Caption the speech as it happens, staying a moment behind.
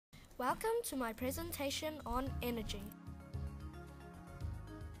Welcome to my presentation on energy.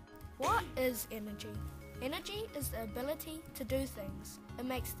 What is energy? Energy is the ability to do things. It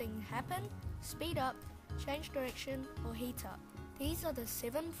makes things happen, speed up, change direction, or heat up. These are the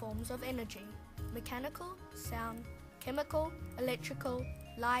 7 forms of energy: mechanical, sound, chemical, electrical,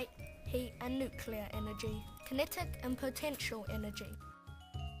 light, heat and nuclear energy, kinetic and potential energy.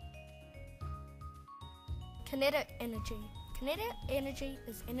 Kinetic energy. Kinetic energy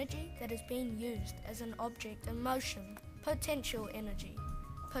is energy that is being used as an object in motion. Potential energy.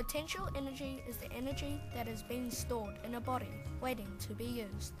 Potential energy is the energy that is being stored in a body, waiting to be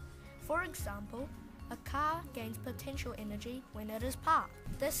used. For example, a car gains potential energy when it is parked.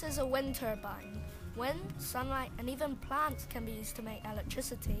 This is a wind turbine. Wind, sunlight, and even plants can be used to make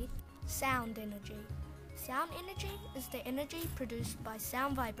electricity. Sound energy. Sound energy is the energy produced by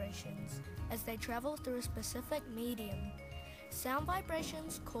sound vibrations as they travel through a specific medium. Sound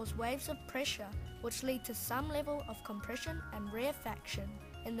vibrations cause waves of pressure which lead to some level of compression and rarefaction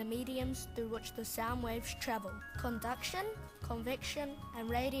in the mediums through which the sound waves travel. Conduction, convection, and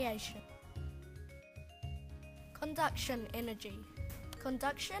radiation. Conduction energy.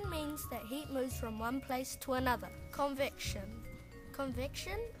 Conduction means that heat moves from one place to another. Convection.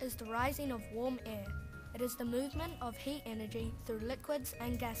 Convection is the rising of warm air. It is the movement of heat energy through liquids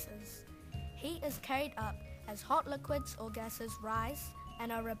and gases. Heat is carried up as hot liquids or gases rise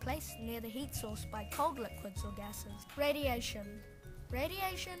and are replaced near the heat source by cold liquids or gases. Radiation.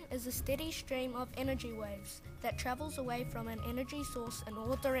 Radiation is a steady stream of energy waves that travels away from an energy source in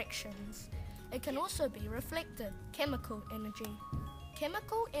all directions. It can also be reflected. Chemical energy.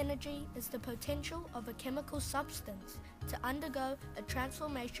 Chemical energy is the potential of a chemical substance to undergo a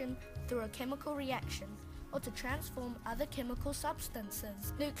transformation through a chemical reaction or to transform other chemical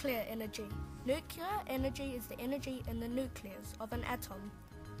substances. Nuclear energy. Nuclear energy is the energy in the nucleus of an atom.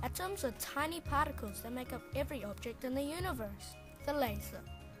 Atoms are tiny particles that make up every object in the universe. The laser.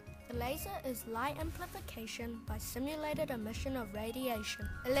 The laser is light amplification by simulated emission of radiation.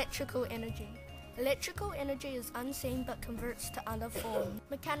 Electrical energy. Electrical energy is unseen but converts to other forms.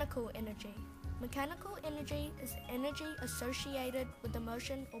 Mechanical energy. Mechanical energy is energy associated with the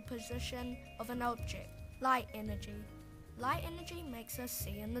motion or position of an object. Light energy. Light energy makes us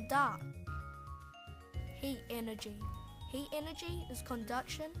see in the dark. Heat energy. Heat energy is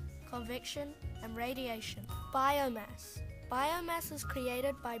conduction, convection, and radiation. Biomass. Biomass is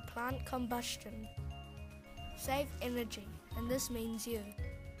created by plant combustion. Save energy, and this means you.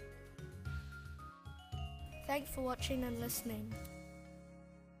 Thanks for watching and listening.